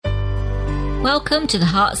Welcome to the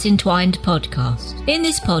Hearts Entwined podcast. In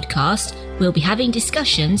this podcast, we'll be having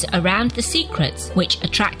discussions around the secrets which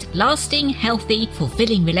attract lasting, healthy,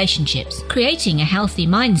 fulfilling relationships, creating a healthy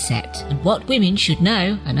mindset, and what women should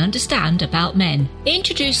know and understand about men.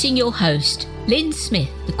 Introducing your host, Lynn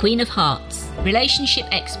Smith, the Queen of Hearts, relationship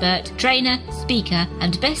expert, trainer, speaker,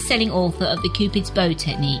 and best-selling author of the Cupid's Bow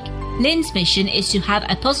Technique. Lynn's mission is to have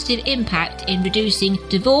a positive impact in reducing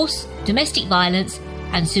divorce, domestic violence,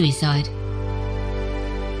 and suicide.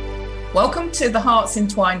 Welcome to the Hearts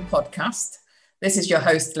Entwined podcast. This is your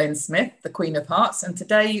host, Lynn Smith, the Queen of Hearts. And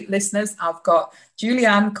today, listeners, I've got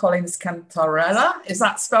Julianne Collins Cantarella. Is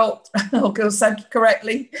that spelt or said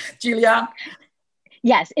correctly, Julianne?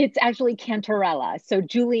 Yes, it's actually Cantarella. So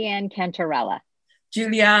Julianne Cantarella.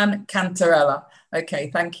 Julianne Cantarella.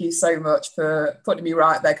 Okay, thank you so much for putting me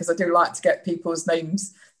right there, because I do like to get people's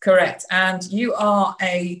names correct. And you are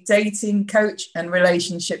a dating coach and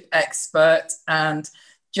relationship expert, and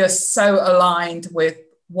just so aligned with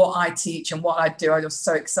what I teach and what I do. I'm just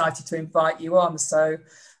so excited to invite you on. So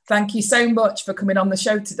thank you so much for coming on the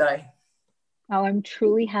show today. Oh, I'm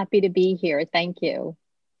truly happy to be here. Thank you.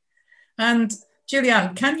 And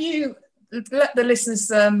Julianne, can you let the listeners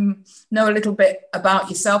know a little bit about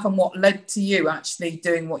yourself and what led to you actually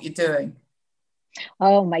doing what you're doing?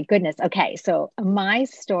 Oh my goodness. Okay. So my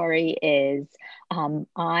story is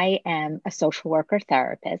I am a social worker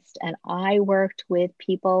therapist, and I worked with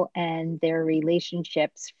people and their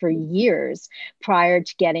relationships for years prior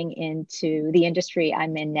to getting into the industry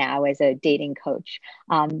I'm in now as a dating coach.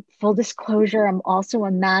 Full disclosure, I'm also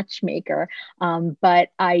a matchmaker, but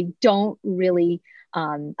I don't really,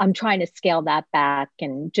 I'm trying to scale that back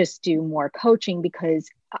and just do more coaching, because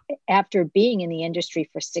after being in the industry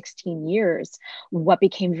for 16 years, what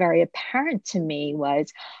became very apparent to me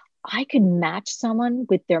was I could match someone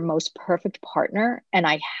with their most perfect partner, and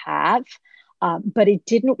I have, but it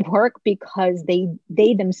didn't work because they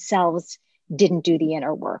themselves didn't do the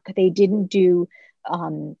inner work. They didn't do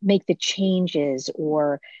make the changes,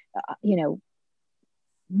 or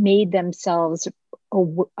made themselves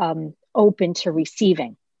open to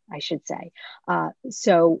receiving, I should say.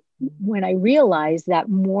 So when I realized that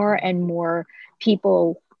more and more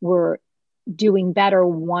people were doing better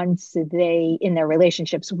once in their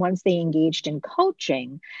relationships, once they engaged in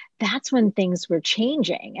coaching, that's when things were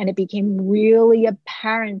changing. And it became really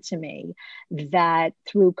apparent to me that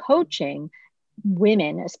through coaching,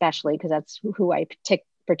 women, especially, because that's who I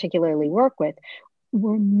particularly work with,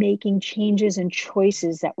 were making changes and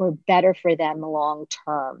choices that were better for them long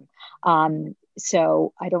term.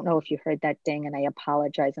 So I don't know if you heard that ding, and I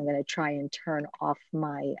apologize. I'm going to try and turn off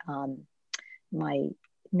my my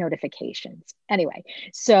notifications. Anyway,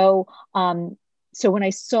 so when I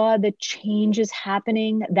saw the changes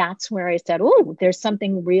happening, that's where I said, "Oh, there's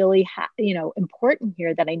something really important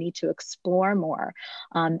here that I need to explore more."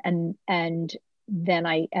 And then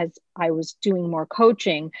as I was doing more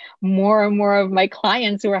coaching, more and more of my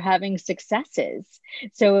clients were having successes.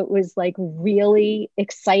 So it was like really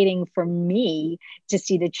exciting for me to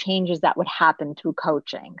see the changes that would happen through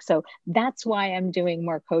coaching. So that's why I'm doing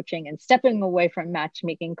more coaching and stepping away from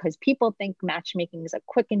matchmaking, because people think matchmaking is a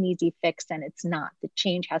quick and easy fix, and it's not. The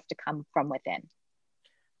change has to come from within.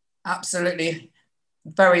 Absolutely.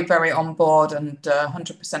 Very, very on board, and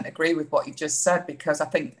 100% agree with what you just said, because I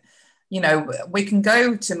think we can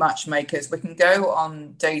go to matchmakers, we can go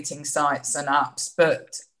on dating sites and apps,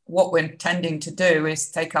 but what we're tending to do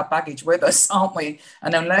is take our baggage with us, aren't we?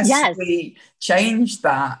 And unless we change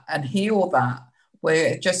that and heal that,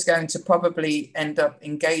 we're just going to probably end up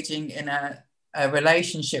engaging in a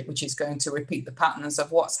relationship which is going to repeat the patterns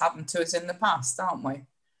of what's happened to us in the past, aren't we?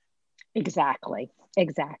 Exactly.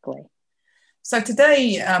 So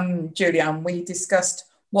today, Julianne, we discussed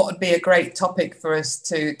what would be a great topic for us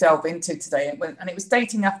to delve into today. And it was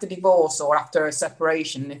dating after divorce or after a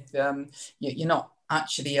separation. If you're not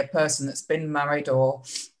actually a person that's been married or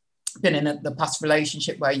been in the past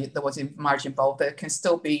relationship where there was marriage involved, there can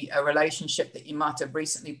still be a relationship that you might have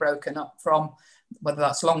recently broken up from, whether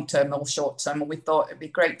that's long-term or short-term. And we thought it'd be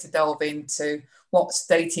great to delve into what's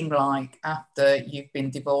dating like after you've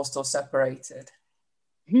been divorced or separated.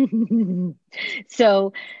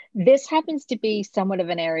 So this happens to be somewhat of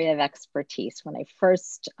an area of expertise. When I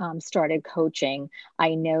first started coaching,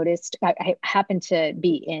 I noticed I happened to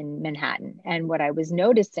be in Manhattan. And what I was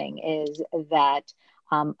noticing is that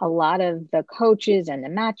a lot of the coaches and the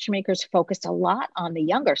matchmakers focused a lot on the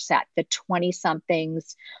younger set, the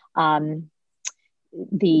 20-somethings,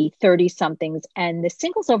 the 30-somethings, and the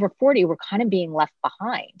singles over 40 were kind of being left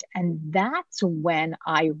behind. And that's when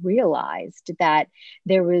I realized that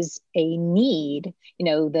there was a need,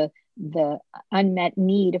 the unmet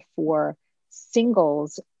need for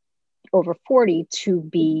singles over 40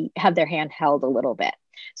 to have their hand held a little bit.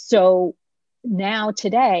 So now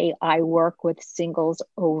today I work with singles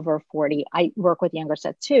over 40. I work with younger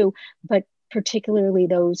set too, but particularly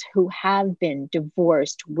those who have been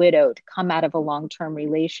divorced, widowed, come out of a long-term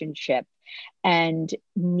relationship and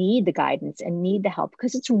need the guidance and need the help,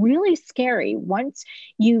 because it's really scary once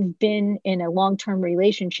you've been in a long-term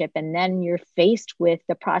relationship and then you're faced with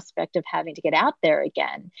the prospect of having to get out there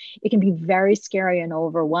again. It can be very scary and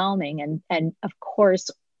overwhelming. And of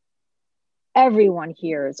course, everyone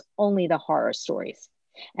hears only the horror stories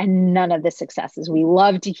and none of the successes. We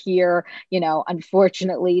love to hear,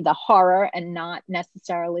 unfortunately, the horror and not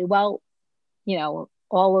necessarily,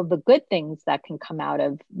 all of the good things that can come out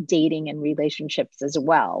of dating and relationships as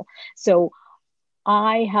well. So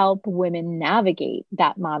I help women navigate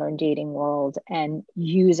that modern dating world and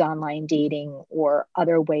use online dating or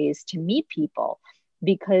other ways to meet people,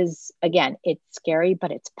 because again, it's scary,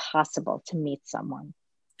 but it's possible to meet someone.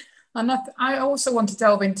 And I also want to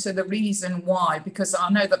delve into the reason why, because I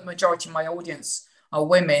know that the majority of my audience are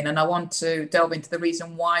women, and I want to delve into the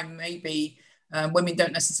reason why maybe women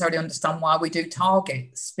don't necessarily understand why we do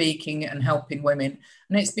target speaking and helping women.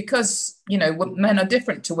 And it's because, men are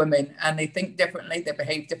different to women and they think differently, they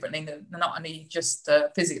behave differently. They're not only just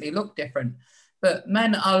physically look different, but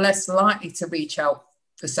men are less likely to reach out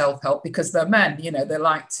for self-help because they're men, they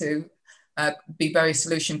like to be very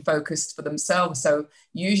solution focused for themselves. So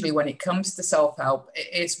usually when it comes to self-help, it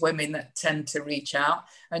is women that tend to reach out.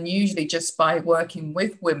 And usually just by working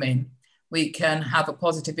with women, we can have a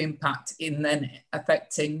positive impact in then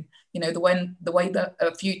affecting, the way that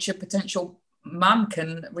a future potential man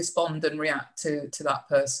can respond and react to that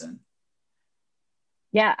person.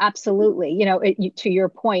 Yeah, absolutely. To your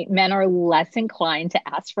point, men are less inclined to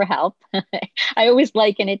ask for help. I always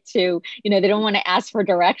liken it to, they don't want to ask for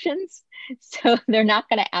directions. So they're not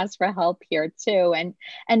going to ask for help here too.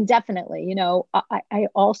 And definitely, I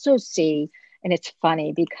also see, and it's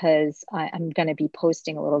funny because I'm going to be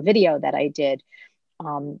posting a little video that I did.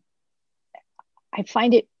 I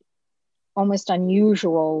find it almost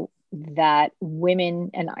unusual that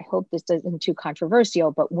women, and I hope this isn't too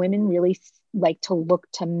controversial, but women really like to look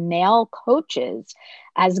to male coaches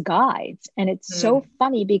as guides. And it's so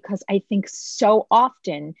funny because I think so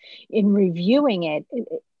often in reviewing it,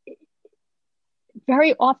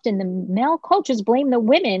 very often the male coaches blame the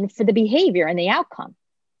women for the behavior and the outcome.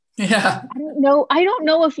 Yeah. I don't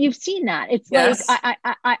know if you've seen that. It's yes. Like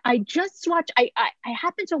I just watched, I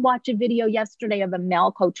happened to watch a video yesterday of a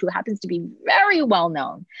male coach who happens to be very well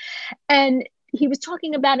known. And he was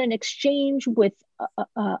talking about an exchange with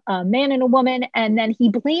a man and a woman, and then he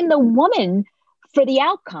blamed the woman for the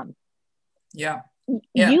outcome. Yeah.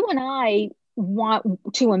 You and I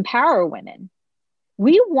want to empower women.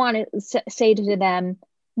 We want to say to them,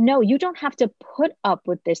 no, you don't have to put up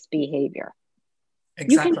with this behavior.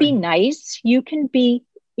 Exactly. You can be nice. You can be,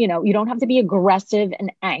 you don't have to be aggressive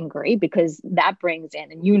and angry, because that brings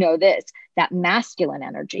in, and that masculine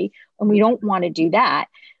energy. And we don't want to do that.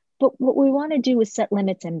 But what we want to do is set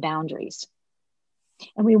limits and boundaries.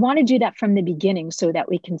 And we want to do that from the beginning so that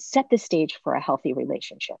we can set the stage for a healthy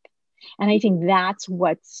relationship. And I think that's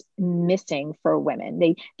what's missing for women.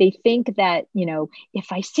 They think that,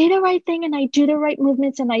 if I say the right thing and I do the right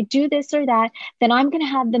movements and I do this or that, then I'm going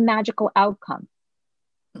to have the magical outcome.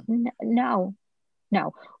 No.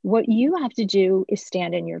 What you have to do is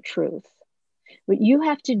stand in your truth. What you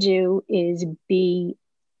have to do is be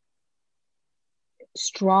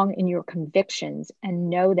strong in your convictions and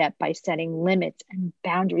know that by setting limits and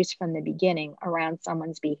boundaries from the beginning around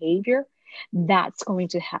someone's behavior, that's going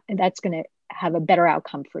to have a better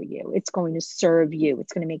outcome for you. It's going to serve you.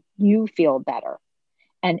 It's going to make you feel better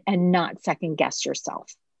and not second guess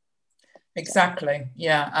yourself. Exactly.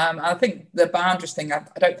 Yeah. I think the boundaries thing, I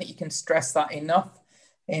don't think you can stress that enough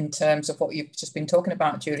in terms of what you've just been talking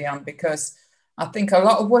about, Julianne, because I think a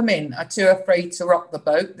lot of women are too afraid to rock the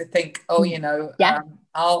boat. They think, I'll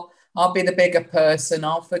be the bigger person.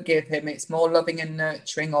 I'll forgive him. It's more loving and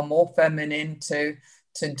nurturing or more feminine to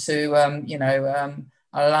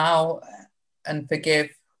allow and forgive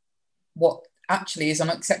what actually is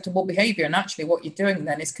unacceptable behavior. And actually what you're doing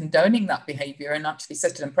then is condoning that behavior and actually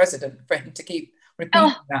setting a precedent for him to keep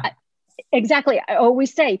repeating that. Exactly. I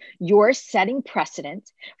always say you're setting precedent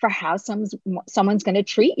for how someone's going to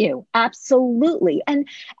treat you. Absolutely. And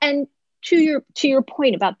to your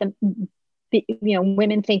point about the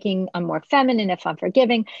women thinking I'm more feminine if I'm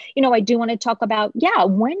forgiving, I do want to talk about,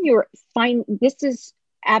 when you're fine, this is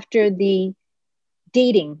after the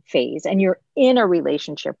dating phase and you're in a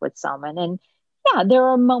relationship with someone and Yeah, there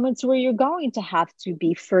are moments where you're going to have to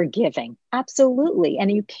be forgiving. Absolutely.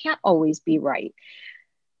 And you can't always be right.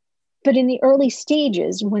 But in the early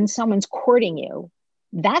stages, when someone's courting you,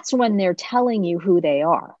 that's when they're telling you who they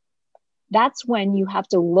are. That's when you have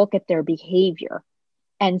to look at their behavior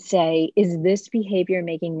and say, is this behavior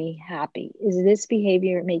making me happy? Is this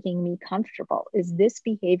behavior making me comfortable? Is this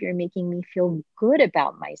behavior making me feel good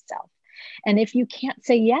about myself? And if you can't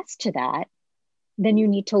say yes to that, then you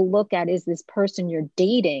need to look at, is this person you're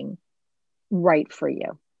dating right for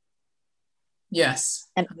you? Yes.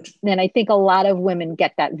 And I think a lot of women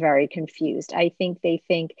get that very confused. I think they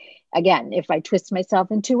think, again, if I twist myself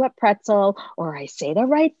into a pretzel or I say the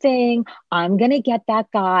right thing, I'm going to get that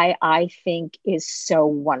guy I think is so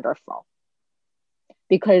wonderful.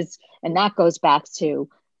 Because, and that goes back to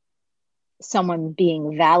someone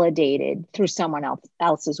being validated through someone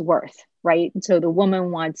else's worth, right? And so the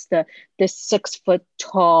woman wants this 6 foot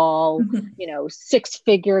tall,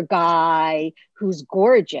 6-figure guy who's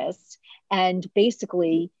gorgeous and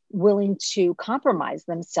basically willing to compromise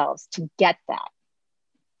themselves to get that.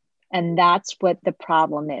 And that's what the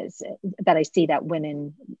problem is, that I see that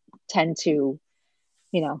women tend to,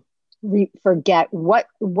 forget what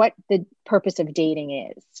the purpose of dating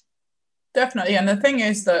is. Definitely. And the thing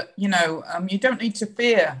is that, you don't need to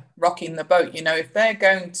fear rocking the boat. If they're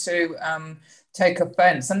going to take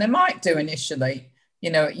offense, and they might do initially,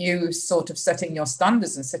 you sort of setting your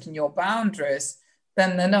standards and setting your boundaries,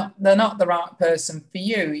 then they're not the right person for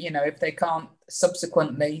you. If they can't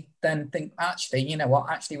subsequently then think, actually,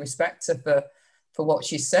 actually respect her for what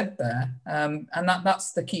she said there. And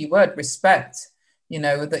that's the key word, respect.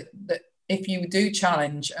 That if you do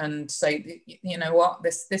challenge and say,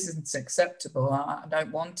 this isn't acceptable. I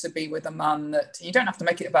don't want to be with a man that, you don't have to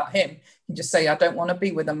make it about him. You just say, I don't want to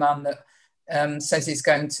be with a man that says he's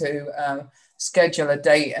going to schedule a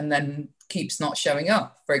date and then keeps not showing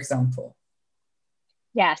up, for example.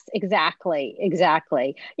 Yes, exactly.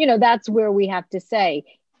 That's where we have to say,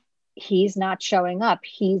 he's not showing up.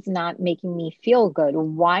 He's not making me feel good.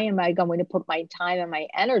 Why am I going to put my time and my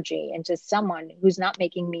energy into someone who's not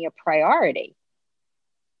making me a priority?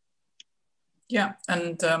 Yeah.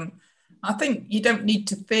 And I think you don't need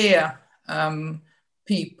to fear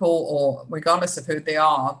people, or regardless of who they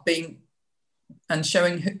are, being and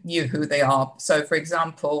showing you who they are. So, for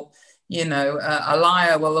example, a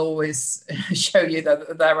liar will always show you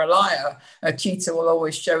that they're a liar. A cheater will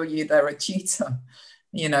always show you they're a cheater.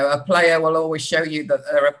 A player will always show you that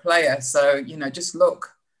they're a player. So, just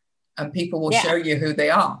look and people will show you who they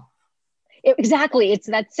are. Exactly. It's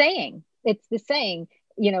that saying. It's the saying,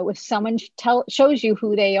 if someone shows you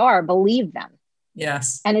who they are, believe them.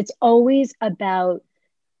 Yes. And it's always about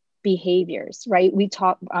behaviors, right? We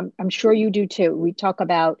talk, I'm sure you do too. We talk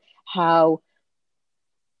about how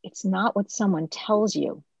it's not what someone tells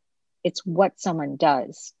you, it's what someone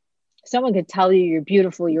does. Someone could tell you you're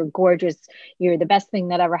beautiful, you're gorgeous, you're the best thing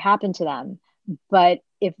that ever happened to them. But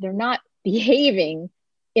if they're not behaving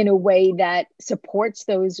in a way that supports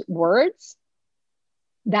those words,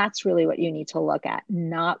 that's really what you need to look at,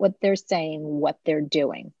 not what they're saying, what they're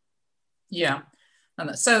doing. Yeah.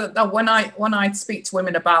 And so when I speak to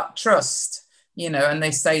women about trust, and they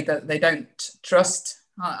say that they don't trust,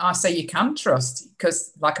 I say you can trust,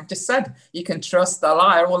 because like I've just said, you can trust a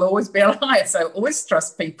liar will always be a liar. So always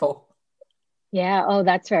trust people. Yeah. Oh,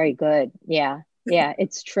 that's very good. Yeah.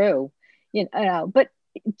 It's true. But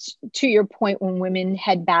to your point, when women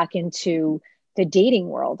head back into the dating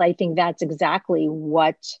world, I think that's exactly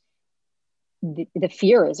what the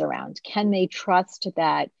fear is around. Can they trust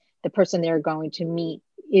that the person they're going to meet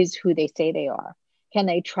is who they say they are? Can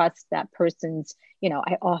they trust that person's,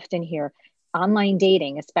 I often hear online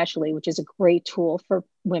dating, especially, which is a great tool for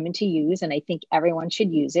women to use. And I think everyone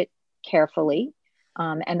should use it carefully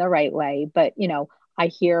and the right way. But, I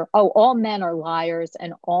hear, all men are liars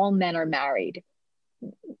and all men are married.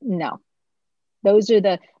 No, that's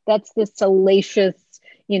the salacious,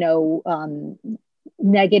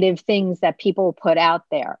 negative things that people put out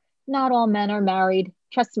there. Not all men are married.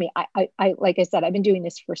 Trust me, I like I said, I've been doing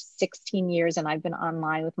this for 16 years and I've been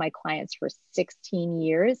online with my clients for 16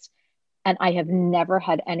 years. And I have never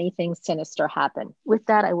had anything sinister happen. With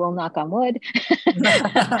that, I will knock on wood.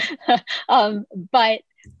 But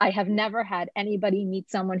I have never had anybody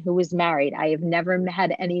meet someone who was married. I have never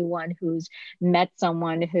had anyone who's met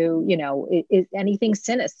someone who, is anything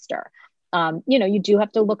sinister. You do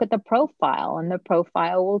have to look at the profile, and the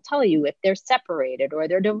profile will tell you if they're separated or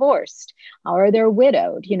they're divorced or they're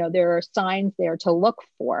widowed. There are signs there to look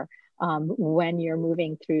for when you're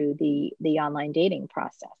moving through the online dating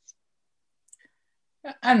process.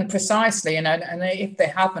 And precisely, and if they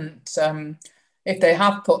haven't if they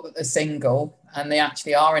have put that they're single and they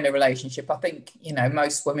actually are in a relationship, I think,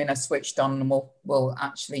 most women are switched on and will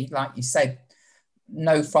actually, like you said,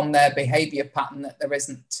 know from their behavior pattern that there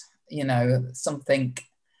isn't, something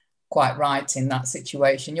quite right in that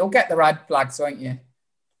situation. You'll get the red flags, won't you?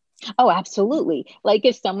 Oh, absolutely. Like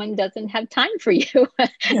if someone doesn't have time for you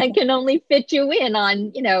and can only fit you in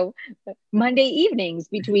on, Monday evenings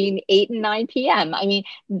between 8 and 9 p.m. I mean,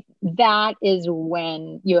 that is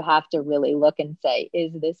when you have to really look and say,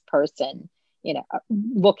 is this person,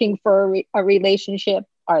 looking for a relationship?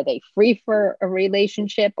 Are they free for a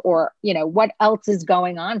relationship? Or, what else is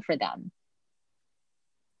going on for them?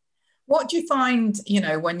 What do you find,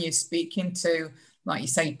 when you're speaking to, like you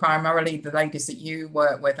say, primarily the ladies that you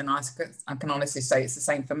work with, and I can honestly say it's the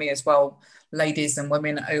same for me as well, ladies and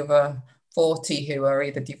women over 40 who are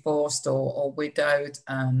either divorced or widowed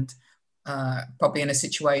and probably in a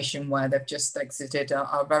situation where they've just exited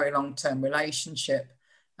a very long-term relationship.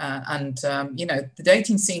 The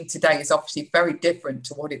dating scene today is obviously very different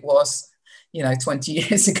to what it was, 20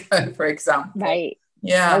 years ago, for example. Right.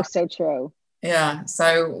 Yeah. Oh, so true. Yeah.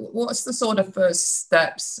 So what's the sort of first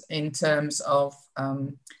steps in terms of,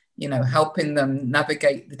 helping them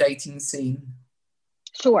navigate the dating scene?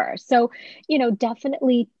 Sure. So,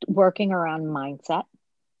 definitely working around mindset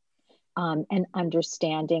and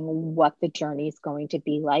understanding what the journey is going to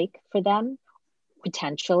be like for them,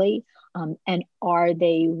 potentially. And are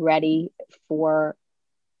they ready for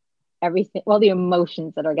everything, well, the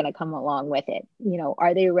emotions that are going to come along with it?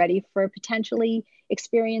 Are they ready for potentially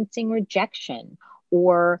experiencing rejection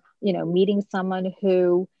or, meeting someone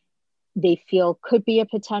who they feel could be a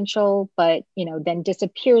potential, but, then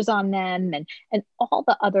disappears on them and all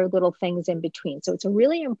the other little things in between. So it's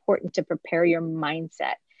really important to prepare your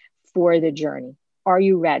mindset for the journey. Are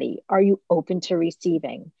you ready? Are you open to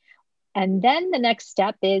receiving? And then the next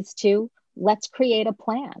step is to let's create a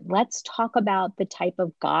plan. Let's talk about the type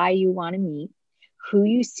of guy you want to meet, who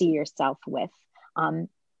you see yourself with.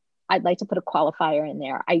 I'd like to put a qualifier in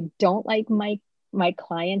there. I don't like my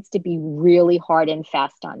clients to be really hard and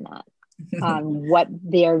fast on that, on what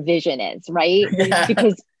their vision is, right? Yeah.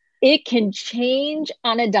 Because it can change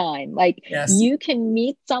on a dime. Like Yes. You can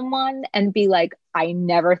meet someone and be like, I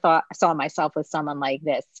never saw myself with someone like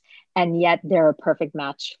this. And yet they're a perfect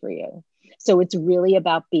match for you. So it's really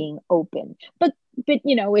about being open. But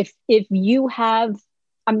if you have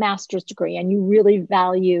a master's degree and you really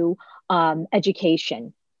value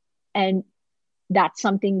education, and that's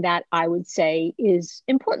something that I would say is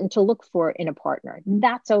important to look for in a partner,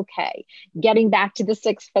 that's okay. Getting back to the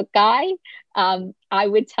 6-foot guy, I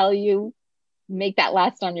would tell you, make that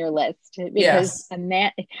last on your list, because Yes.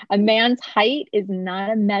 a man's height is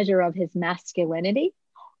not a measure of his masculinity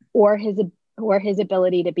or his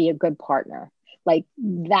ability to be a good partner. Like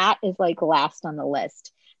that is like last on the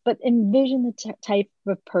list. But envision the type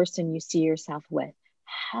of person you see yourself with.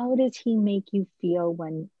 How does he make you feel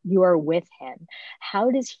when you are with him?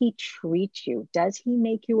 How does he treat you? Does he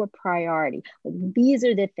make you a priority? These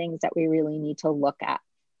are the things that we really need to look at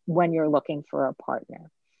when you're looking for a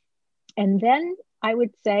partner. And then I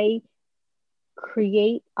would say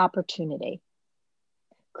create opportunity.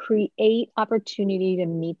 Create opportunity to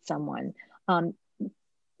meet someone.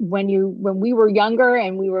 When we were younger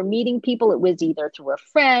and we were meeting people, it was either through a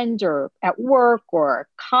friend or at work or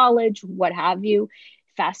college, what have you.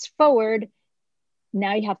 Fast forward,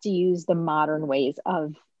 now you have to use the modern ways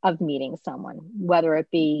of meeting someone, whether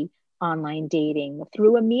it be online dating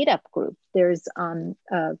through a meetup group. There's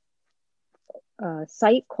a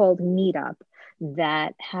site called Meetup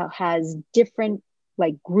that has different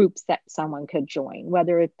like groups that someone could join,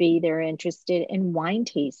 whether it be they're interested in wine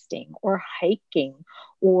tasting or hiking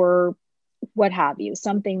or what have you,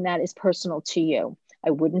 something that is personal to you. I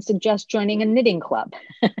wouldn't suggest joining a knitting club.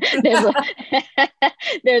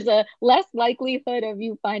 There's a less likelihood of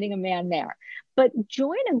you finding a man there. But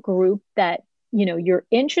join a group that you're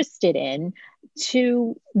interested in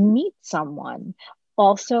to meet someone.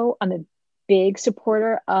 Also, I'm a big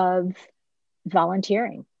supporter of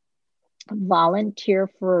volunteering. Volunteer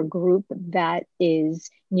for a group that is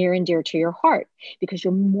near and dear to your heart, because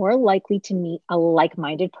you're more likely to meet a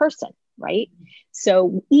like-minded person, right?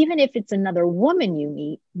 So even if it's another woman you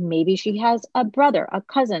meet, maybe she has a brother, a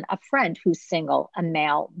cousin, a friend who's single, a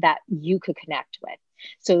male that you could connect with.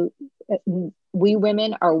 So we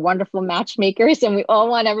women are wonderful matchmakers and we all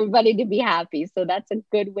want everybody to be happy. So that's a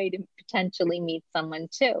good way to potentially meet someone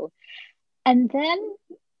too. And then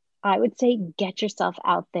I would say get yourself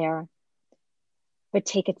out there, but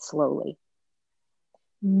take it slowly.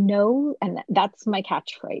 No, and that's my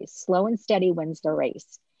catchphrase, slow and steady wins the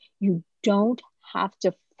race. You don't have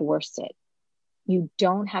to force it. You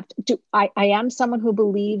don't have to do, I am someone who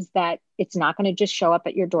believes that it's not going to just show up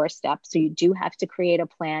at your doorstep. So you do have to create a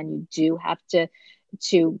plan. You do have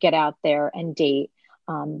to get out there and date.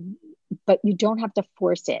 But you don't have to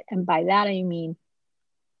force it. And by that, I mean,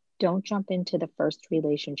 don't jump into the first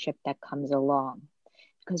relationship that comes along.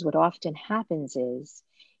 Because what often happens is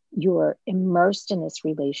you're immersed in this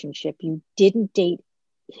relationship. You didn't date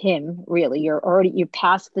him, really. You're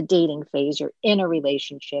past the dating phase. You're in a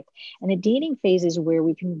relationship. And the dating phase is where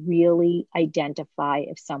we can really identify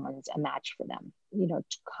if someone's a match for them. You know,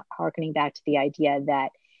 harkening back to the idea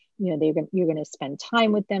that, you know, you're going to spend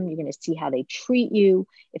time with them. You're going to see how they treat you,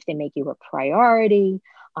 if they make you a priority,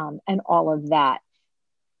 and all of that.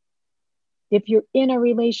 If you're in a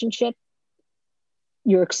relationship,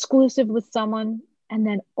 you're exclusive with someone, and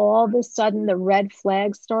then all of a sudden the red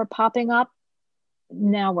flags start popping up.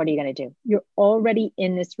 Now, what are you going to do? You're already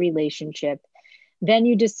in this relationship. Then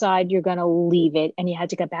you decide you're going to leave it, and you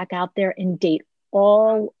had to get back out there and date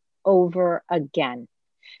all over again.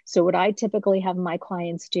 So what I typically have my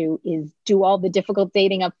clients do is do all the difficult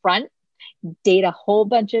dating up front, date a whole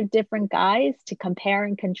bunch of different guys to compare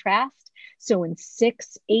and contrast. So in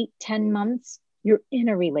 6, 8, 10 months, you're in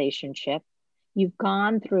a relationship. You've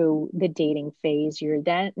gone through the dating phase. You're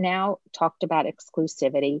then now talked about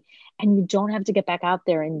exclusivity, and you don't have to get back out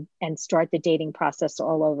there and start the dating process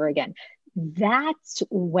all over again. That's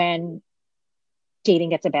when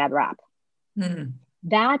dating gets a bad rap. Mm-hmm.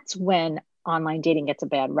 That's when online dating gets a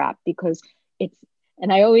bad rap, because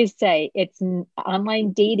and I always say it's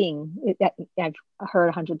online dating. I've heard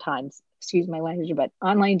 100 times, excuse my language, but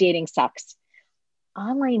online dating sucks.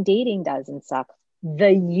 Online dating doesn't suck. The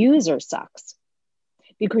user sucks,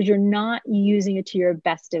 because you're not using it to your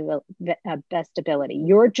best ability.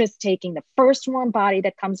 You're just taking the first warm body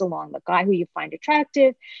that comes along, the guy who you find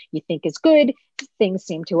attractive, you think is good, things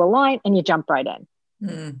seem to align, and you jump right in.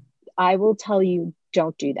 Mm. I will tell you,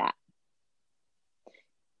 don't do that.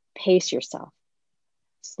 Pace yourself.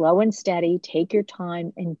 Slow and steady, take your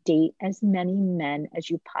time, and date as many men as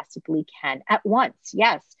you possibly can at once.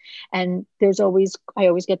 Yes. And I always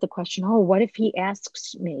get the question, oh, what if he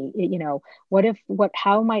asks me, you know,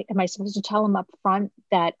 how am I supposed to tell him up front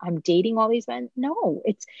that I'm dating all these men? No,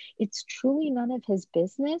 it's truly none of his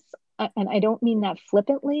business. And I don't mean that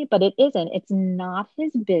flippantly, but it isn't. It's not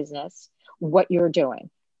his business what you're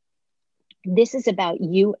doing. This is about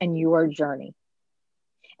you and your journey.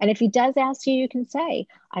 And if he does ask you, you can say,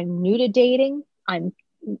 I'm new to dating. I'm,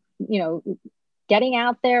 getting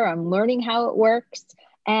out there. I'm learning how it works.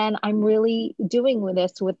 And I'm really doing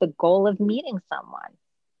this with the goal of meeting someone.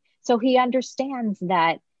 So he understands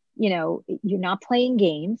that, you're not playing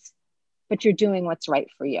games, but you're doing what's right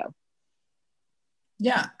for you.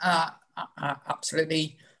 Yeah,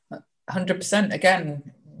 absolutely. 100%.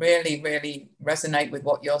 Again, really, really resonate with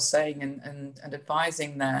what you're saying and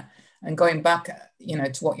advising there. And going back,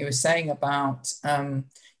 to what you were saying about,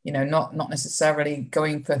 not necessarily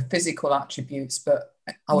going for physical attributes, but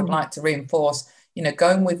I would like to reinforce,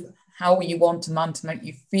 going with how you want a man to make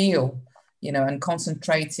you feel, and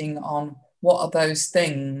concentrating on what are those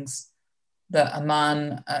things that a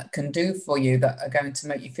man can do for you that are going to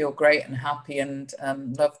make you feel great and happy and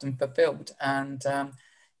loved and fulfilled. And,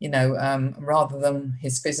 rather than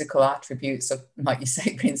his physical attributes of, like you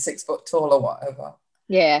say, being 6 foot tall or whatever.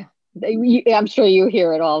 Yeah. I'm sure you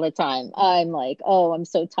hear it all the time. I'm like, oh, I'm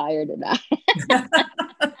so tired of that.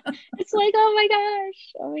 It's like, oh my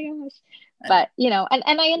gosh. But,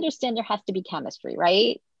 and I understand there has to be chemistry,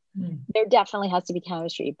 right? There definitely has to be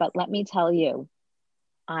chemistry. But let me tell you,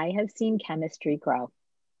 I have seen chemistry grow.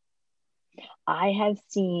 I have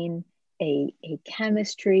seen a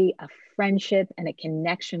chemistry, a friendship, and a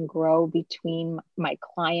connection grow between my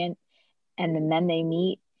client and the men they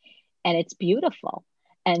meet. And it's beautiful.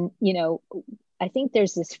 And, I think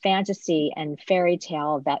there's this fantasy and fairy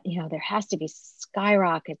tale that, there has to be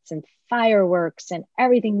skyrockets and fireworks and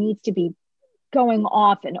everything needs to be going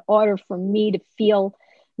off in order for me to feel,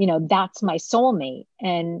 that's my soulmate.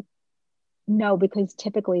 And no, because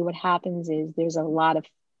typically what happens is there's a lot of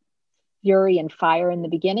fury and fire in the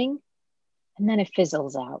beginning, and then it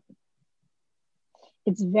fizzles out.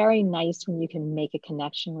 It's very nice when you can make a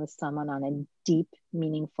connection with someone on a deep,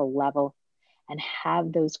 meaningful level and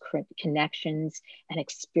have those connections and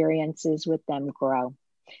experiences with them grow,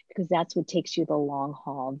 because that's what takes you the long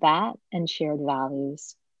haul, that and shared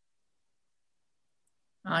values.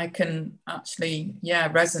 I can actually,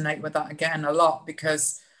 resonate with that again a lot,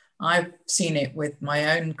 because I've seen it with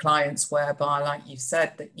my own clients whereby, like you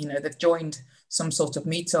said, that, they've joined some sort of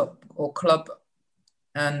meetup or club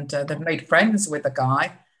and they've made friends with a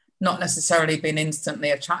guy, not necessarily been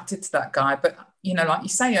instantly attracted to that guy, but, you know, like you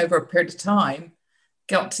say, over a period of time,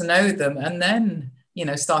 got to know them, and then, you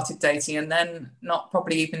know, started dating, and then not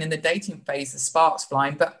probably even in the dating phase, the sparks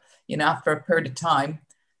flying, but, you know, after a period of time,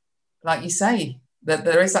 like you say, that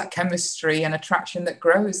there is that chemistry and attraction that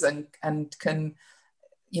grows and can,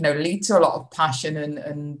 you know, lead to a lot of passion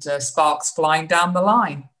and sparks flying down the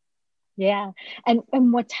line. Yeah. And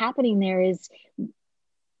what's happening there is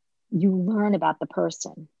you learn about the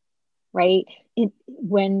person, right?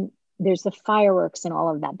 When there's the fireworks and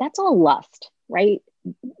all of that, that's all lust, right?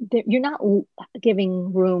 You're not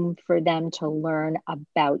giving room for them to learn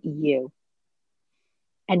about you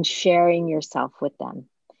and sharing yourself with them.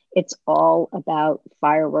 It's all about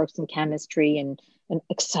fireworks and chemistry and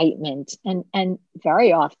excitement. And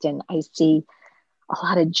very often I see a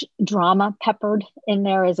lot of drama peppered in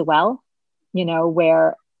there as well, you know,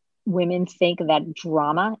 where women think that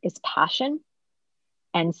drama is passion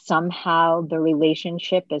and somehow the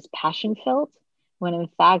relationship is passion filled, when in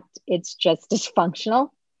fact it's just dysfunctional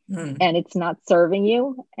and it's not serving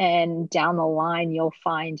you. And down the line, you'll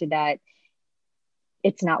find that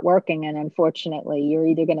it's not working. And unfortunately, you're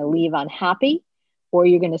either going to leave unhappy or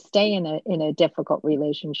you're going to stay in a difficult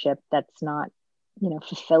relationship that's not, you know,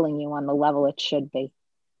 fulfilling you on the level it should be.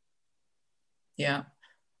 Yeah,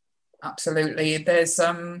 absolutely. There's,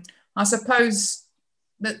 I suppose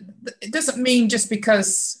that it doesn't mean just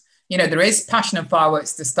because, you know, there is passion and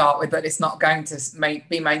fireworks to start with, that it's not going to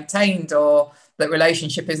be maintained or that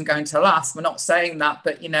relationship isn't going to last. We're not saying that,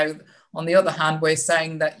 but, you know, on the other hand, we're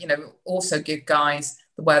saying that, you know, also give guys,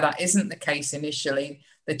 where that isn't the case initially,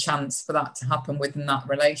 the chance for that to happen within that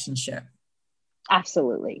relationship.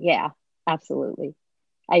 Absolutely. Yeah, absolutely.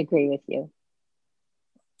 I agree with you.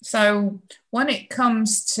 So when it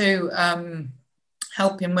comes to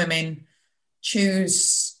helping women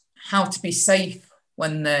choose how to be safe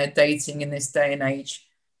when they're dating in this day and age,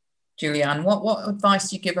 Julianne, what advice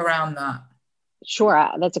do you give around that? Sure,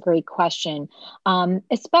 that's a great question,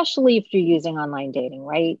 especially if you're using online dating,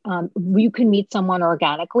 right? You can meet someone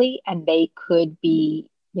organically and they could be,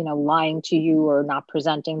 you know, lying to you or not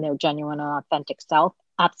presenting their genuine and authentic self.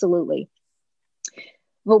 Absolutely.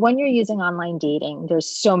 But when you're using online dating, there's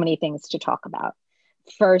so many things to talk about.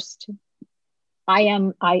 First,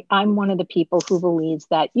 I'm one of the people who believes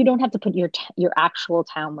that you don't have to put your actual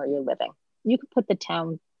town where you're living. You could put the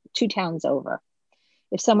town 2 towns over.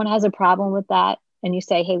 If someone has a problem with that and you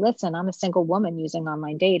say, hey, listen, I'm a single woman using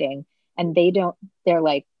online dating, and they're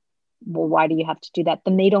like, well, why do you have to do that?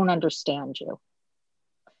 Then they don't understand you.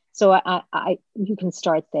 So you can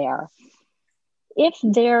start there. If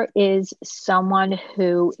there is someone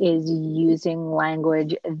who is using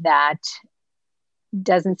language that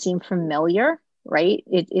doesn't seem familiar, right?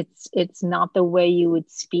 It's not the way you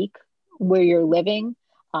would speak where you're living.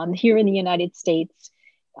 Here in the United States,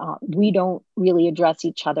 we don't really address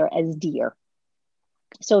each other as dear.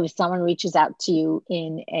 So if someone reaches out to you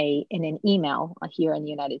in an email here in the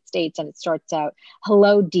United States and it starts out,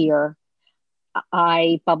 hello, dear,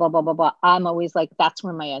 I blah, blah, blah, blah, blah, I'm always like, that's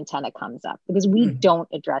where my antenna comes up, because we don't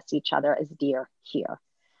address each other as dear here.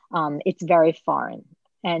 It's very foreign.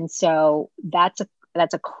 And so that's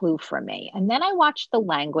a clue for me. And then I watch the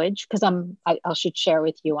language, because I should share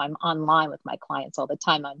with you, I'm online with my clients all the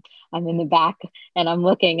time. I'm in the back and I'm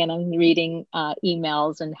looking and I'm reading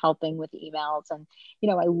emails and helping with emails. And, you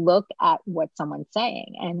know, I look at what someone's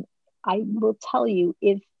saying, and I will tell you,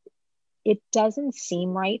 if it doesn't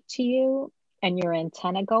seem right to you and your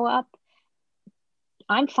antenna go up,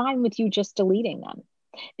 I'm fine with you just deleting them,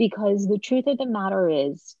 because the truth of the matter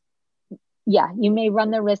is, yeah, you may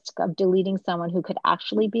run the risk of deleting someone who could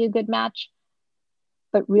actually be a good match,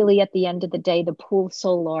 but really at the end of the day, the pool is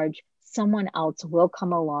so large, someone else will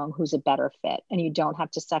come along who's a better fit, and you don't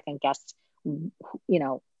have to second guess, you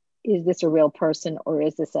know, is this a real person or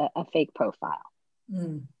is this a fake profile?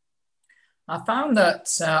 I found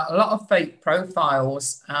that a lot of fake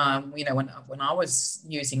profiles, you know, when I was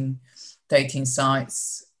using dating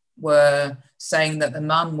sites, were saying that the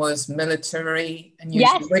man was military and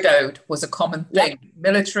usually widowed was a common thing. Yep.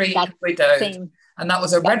 Military and widowed. Same. And that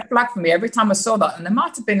was a red flag for me every time I saw that. And there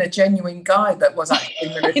might have been a genuine guy that was actually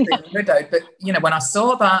military and widowed. But, you know, when I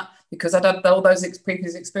saw that, because I'd had all those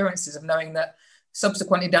previous experiences of knowing that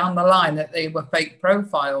subsequently down the line that they were fake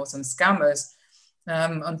profiles and scammers,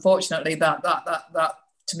 unfortunately, that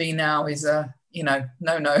to me now is a, you know,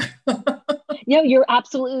 no. No, you're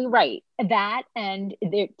absolutely right. That, and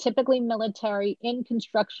they're typically military, in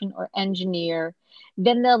construction or engineer.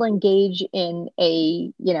 Then they'll engage in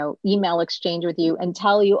a, you know, email exchange with you and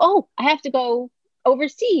tell you, oh, I have to go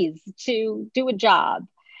overseas to do a job.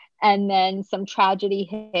 and then some tragedy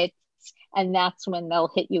hits, and that's when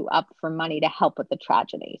they'll hit you up for money to help with the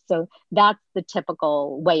tragedy. So that's the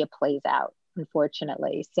typical way it plays out,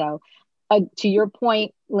 unfortunately. So to your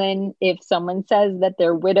point, Lynn, if someone says that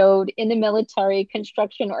they're widowed in the military,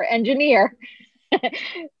 construction, or engineer,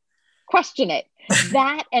 question it.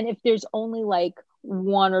 That, and if there's only like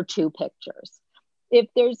 1 or 2 pictures. If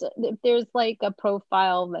there's like a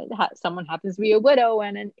profile that someone happens to be a widow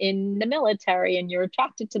and in the military and you're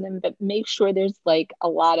attracted to them, but make sure there's like a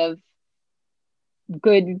lot of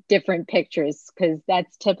good different pictures, because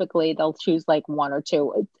that's typically they'll choose like 1 or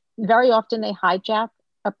 2. Very often they hijack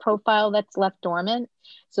a profile that's left dormant.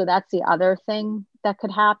 So that's the other thing that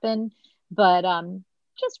could happen. But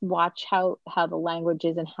just watch how the language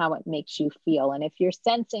is and how it makes you feel. And if you're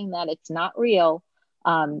sensing that it's not real,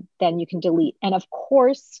 then you can delete. And of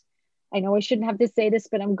course, I know I shouldn't have to say this,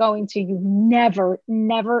 but I'm going to, you never,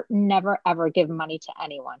 ever give money to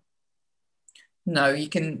anyone. No, you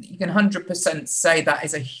can 100% say that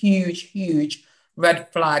is a huge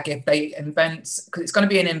red flag if they invent, because it's going to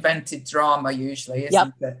be an invented drama usually,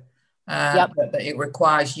 isn't it? That it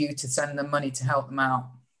requires you to send them money to help them out.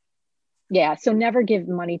 Yeah, so never give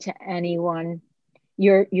money to anyone.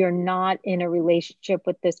 You're not in a relationship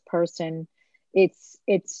with this person. It's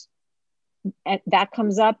that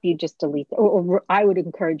comes up, you just delete it. Or I would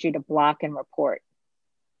encourage you to block and report.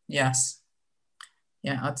 Yes.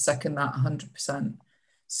 Yeah, I'd second that 100%.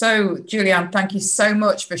 So, Julianne, thank you so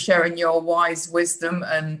much for sharing your wise wisdom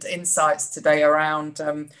and insights today around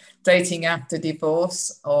dating after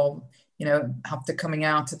divorce, or, after coming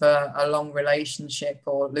out of a long relationship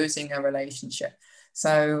or losing a relationship.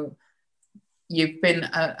 So you've been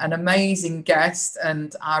an amazing guest,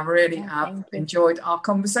 and I really have enjoyed our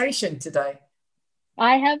conversation today.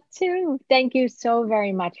 I have too. Thank you so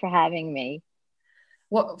very much for having me.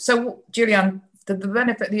 So, Julianne, to the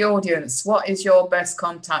benefit of the audience, what is your best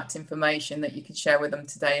contact information that you can share with them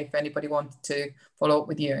today if anybody wanted to follow up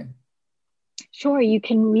with you? Sure. You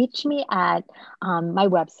can reach me at my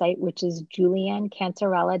website, which is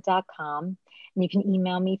juliannecantarella.com. And you can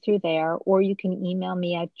email me through there, or you can email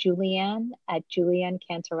me at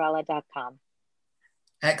julianne@juliannecantarella.com.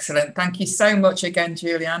 Excellent. Thank you so much again,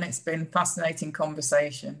 Julianne. It's been a fascinating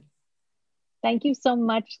conversation. Thank you so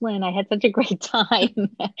much, Lynn. I had such a great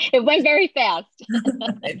time. It went very fast.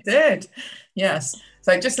 It did. Yes.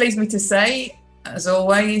 So it just leaves me to say, as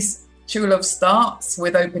always, true love starts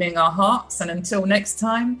with opening our hearts. And until next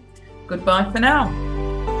time, goodbye for now.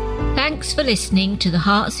 Thanks for listening to the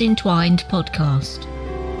Hearts Entwined podcast.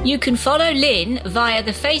 You can follow Lynn via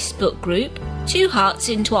the Facebook group 2 Hearts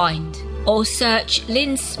Entwined, or search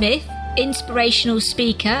Lynn Smith, inspirational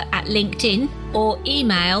speaker, at LinkedIn, or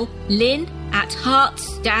email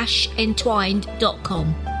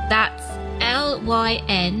lynn@hearts-entwined.com. That's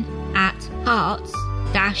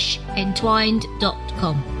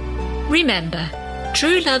LYN@hearts-entwined.com. Remember,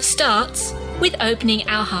 true love starts with opening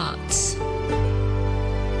our hearts.